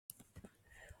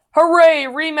Hooray,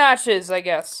 rematches, I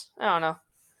guess. I don't know.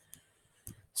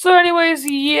 So, anyways,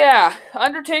 yeah,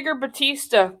 Undertaker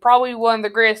Batista, probably one of the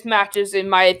greatest matches in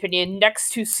my opinion,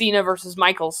 next to Cena versus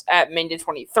Michaels at Mania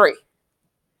 23.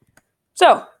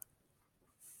 So,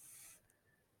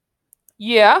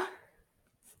 yeah.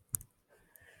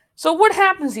 So what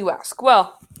happens, you ask?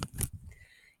 Well,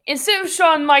 instead of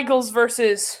Shawn Michaels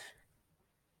versus,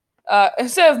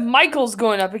 instead of Michaels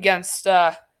going up against,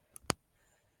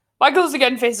 Michaels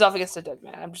again faces off against a dead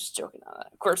man. I'm just joking on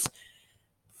that, of course,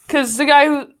 because the guy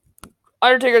who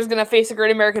Undertaker is gonna face a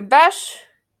Great American Bash,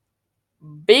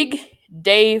 Big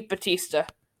Dave Batista.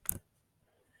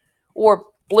 Or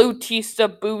Blue Tista,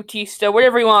 Boo Tista,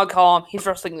 whatever you want to call him. He's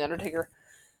wrestling the Undertaker.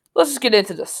 Let's just get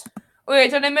into this. Okay,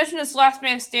 did I mention this last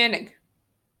man standing?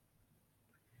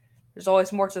 There's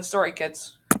always more to the story,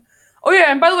 kids. Oh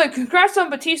yeah, and by the way, congrats on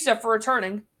Batista for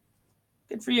returning.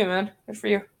 Good for you, man. Good for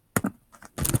you.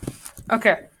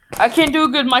 Okay. I can't do a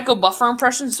good Michael Buffer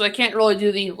impression, so I can't really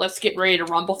do the let's get ready to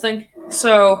rumble thing.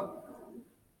 So,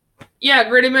 yeah,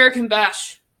 Great American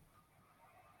Bash.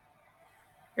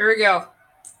 Here we go.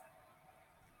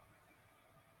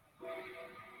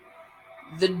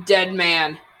 The Dead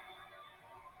Man.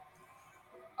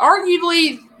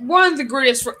 Arguably one of the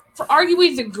greatest,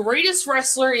 arguably the greatest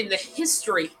wrestler in the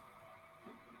history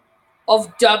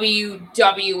of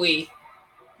WWE.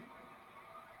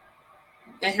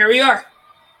 And here we are.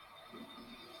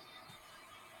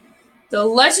 The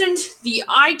legend, the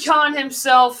icon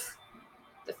himself,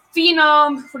 the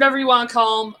phenom, whatever you want to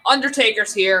call him,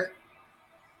 Undertaker's here.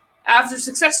 After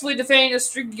successfully defending a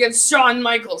streak against Shawn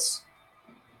Michaels.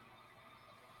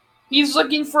 He's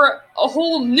looking for a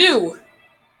whole new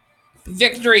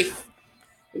victory.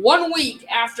 1 week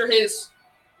after his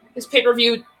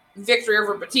pay-per-view victory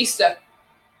over Batista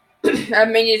at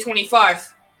Mania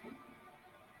 25.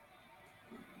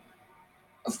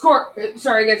 Of course,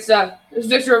 against his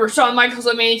victory over Shawn Michaels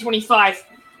at Mania 25.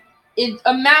 In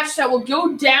a match that will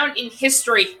go down in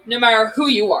history no matter who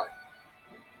you are.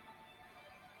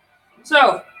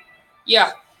 So,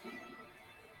 yeah.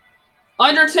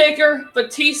 Undertaker,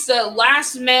 Batista,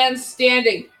 last man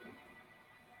standing.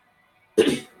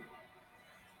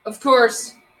 Of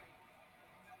course.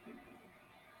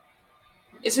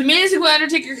 It's amazing what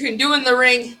Undertaker can do in the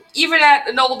ring, even at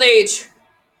an old age.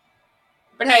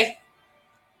 But hey,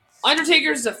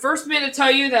 Undertaker's the first man to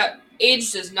tell you that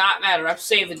age does not matter. I'm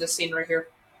saving this scene right here.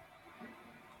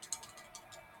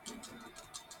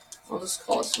 I'll just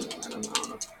call it something. I don't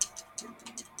know.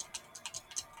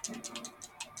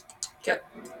 Okay.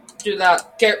 Do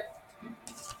that. Okay.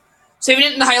 Saving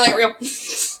it in the highlight reel.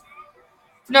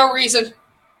 For no reason.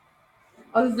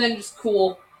 Other than just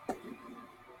cool.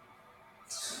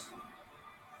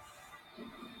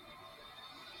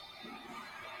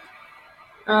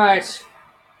 Alright.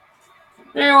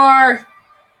 There you are.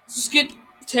 Just get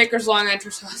Taker's long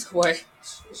entrance out of the way.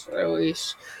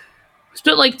 Just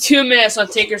spent like 2 minutes on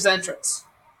Taker's entrance.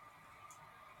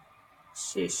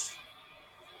 Sheesh.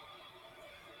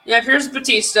 Yeah, here's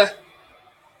Batista.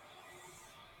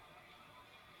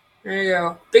 There you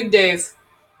go. Big Dave.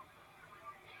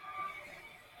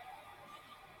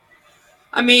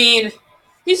 I mean,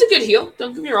 he's a good heel.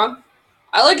 Don't get me wrong.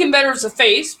 I like him better as a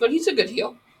face, but he's a good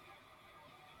heel.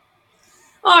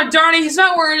 Oh, darn it. He's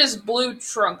not wearing his blue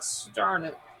trunks. Darn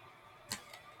it.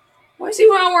 Why is he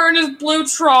not wearing his blue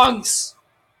trunks?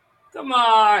 Come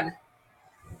on.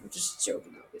 I'm just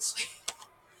joking, obviously.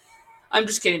 I'm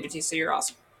just kidding, Batista. You're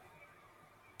awesome.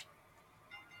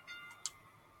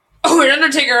 Oh, an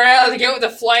Undertaker out of the gate with a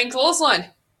flying clothesline.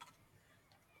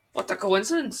 What a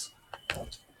coincidence.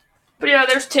 But yeah,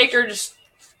 there's Taker just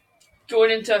going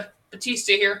into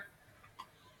Batista here.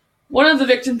 One of the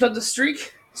victims of the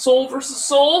streak. Soul versus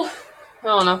soul. I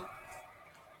don't know.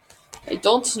 I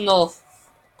don't know.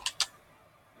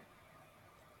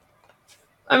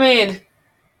 I mean...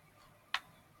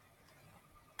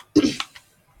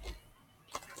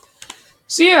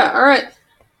 So yeah, alright.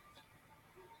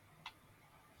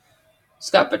 It's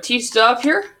got Batista up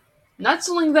here. Not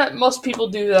something that most people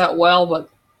do that well, but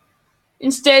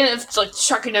instead it's like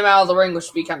chucking him out of the ring, which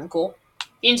would be kind of cool.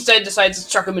 He instead decides to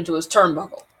chuck him into his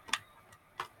turnbuckle.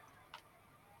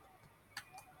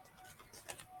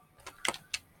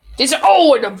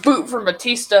 And a boot from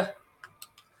Batista.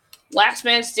 Last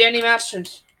man standing match.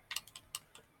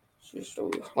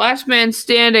 Last man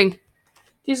standing.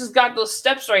 Batista's got those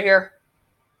steps right here.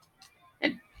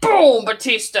 And boom,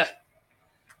 Batista.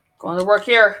 Going to work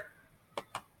here.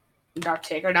 Got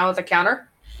Taker down with the counter.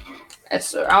 I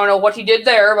don't know what he did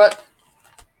there, but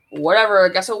whatever. I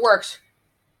guess it works.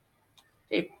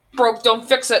 He broke, don't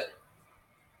fix it.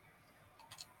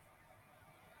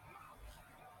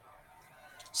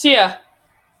 So yeah,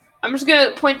 I'm just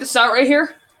gonna point this out right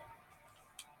here.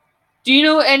 Do you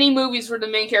know any movies where the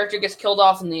main character gets killed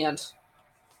off in the end?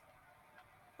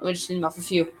 Let me just name off a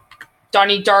few.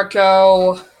 Donnie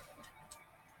Darko,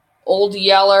 Old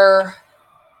Yeller,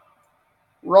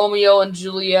 Romeo and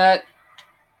Juliet.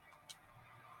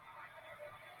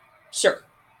 Sure.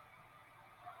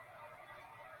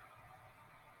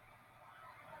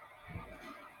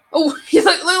 Oh, he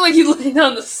looked like he laid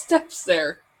on the steps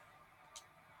there.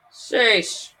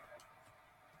 Sheesh.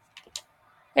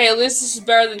 Hey, at least this is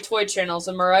better than toy channels,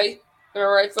 am I right? Am I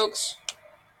right, folks?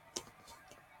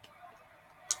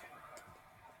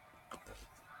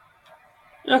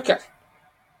 Okay.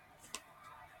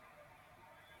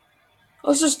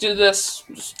 Let's just do this.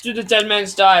 Just do the dead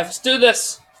man's dive. Let's do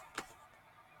this.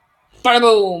 Bada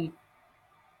boom.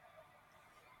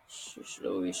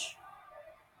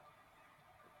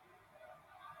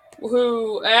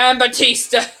 Woohoo. And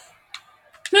Batista.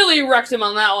 Clearly wrecked him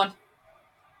on that one.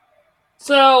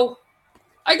 So,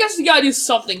 I guess you gotta do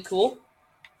something cool.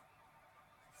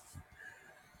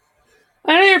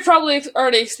 I know you're probably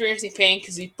already experiencing pain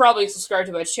because you probably subscribed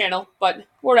to my channel, but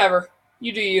whatever.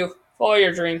 You do you. Follow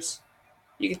your dreams.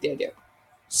 You get the idea.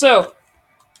 So,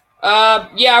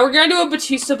 yeah, we're gonna do a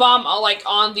Batista bomb, like,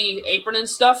 on the apron and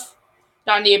stuff.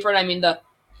 Not on the apron, I mean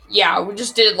yeah, we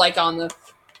just did it, like, on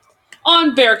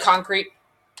bare concrete.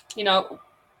 You know.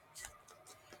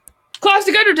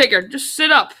 Classic Undertaker, just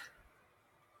sit up.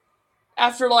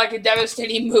 After, like, a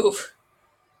devastating move.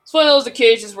 It's one of those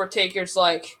occasions where Taker's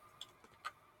like,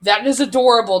 that is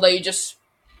adorable that you just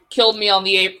killed me on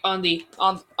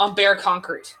bare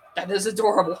concrete. That is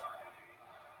adorable.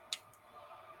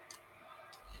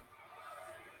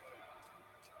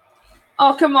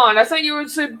 Oh, come on. I thought you would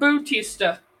say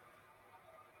Batista.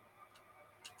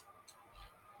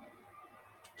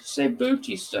 Just say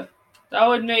Batista. That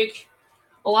would make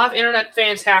a lot of internet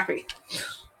fans happy.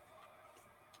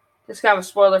 Just kind of a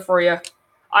spoiler for you.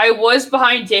 I was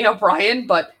behind Daniel Bryan,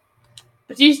 but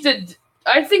I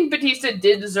think Batista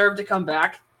did deserve to come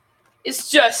back.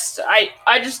 It's just, I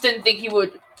just didn't think he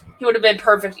would have been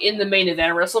perfect in the main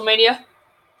event of WrestleMania.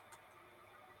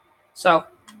 So,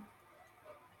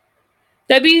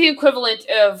 that would be the equivalent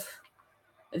of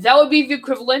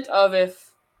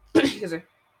if,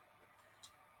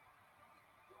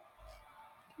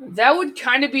 that would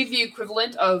kind of be the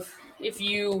equivalent of if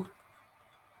you,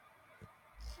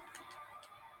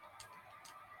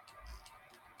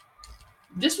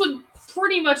 this would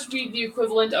pretty much be the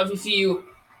equivalent of if you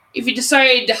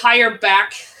decided to hire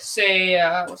back, say,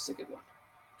 what's the good one?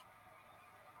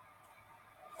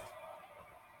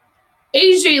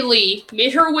 AJ Lee,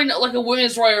 made her win like a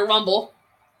women's Royal Rumble,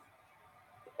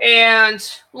 and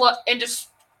just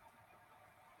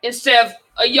instead of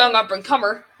a young up and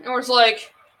comer, and was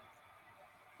like,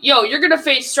 "Yo, you're gonna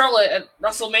face Charlotte at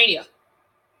WrestleMania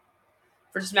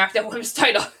for the SmackDown Women's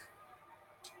title."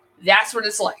 That's what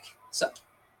it's like. So,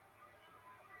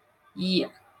 yeah.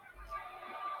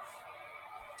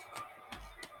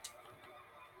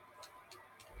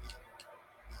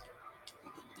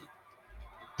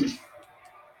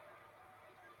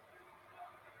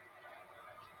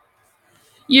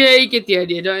 Yeah, you get the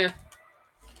idea, don't you?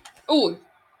 Oh,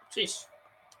 jeez.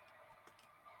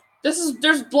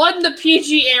 There's blood in the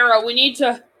PG era.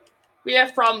 We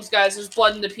have problems, guys. There's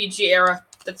blood in the PG era.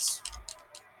 Of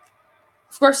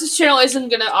course, this channel isn't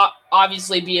gonna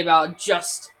obviously be about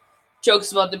just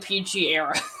jokes about the PG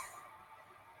era.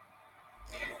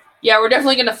 Yeah, we're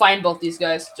definitely gonna find both these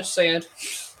guys. Just saying.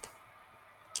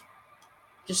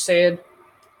 Just saying.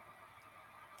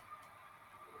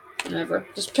 Whatever.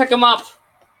 Just pick them up.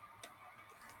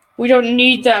 We don't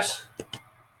need that.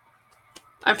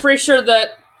 I'm pretty sure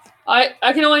that I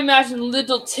can only imagine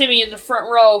little Timmy in the front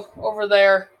row over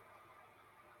there.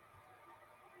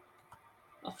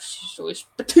 Oh, she's always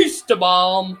Batista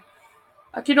bomb.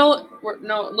 I can only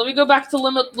no. Let me go back to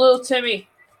little Timmy.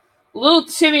 Little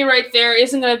Timmy right there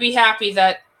isn't gonna be happy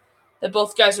that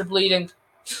both guys are bleeding.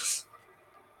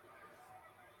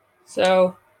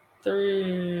 So,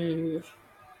 3,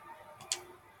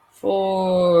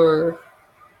 4,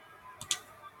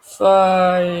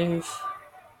 5,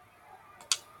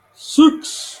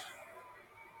 6,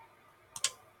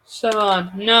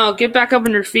 7. No, get back up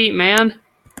on your feet, man.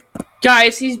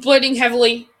 Guys, he's bleeding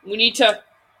heavily. We need to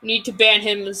ban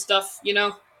him and stuff, you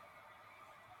know?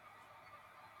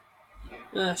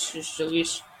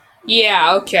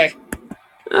 Yeah, okay.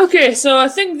 Okay, so I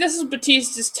think this is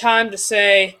Batista's time to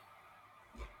say,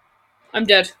 I'm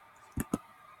dead.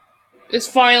 It's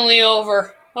finally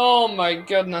over. Oh my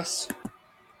goodness.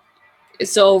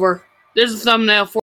 It's over. There's a thumbnail for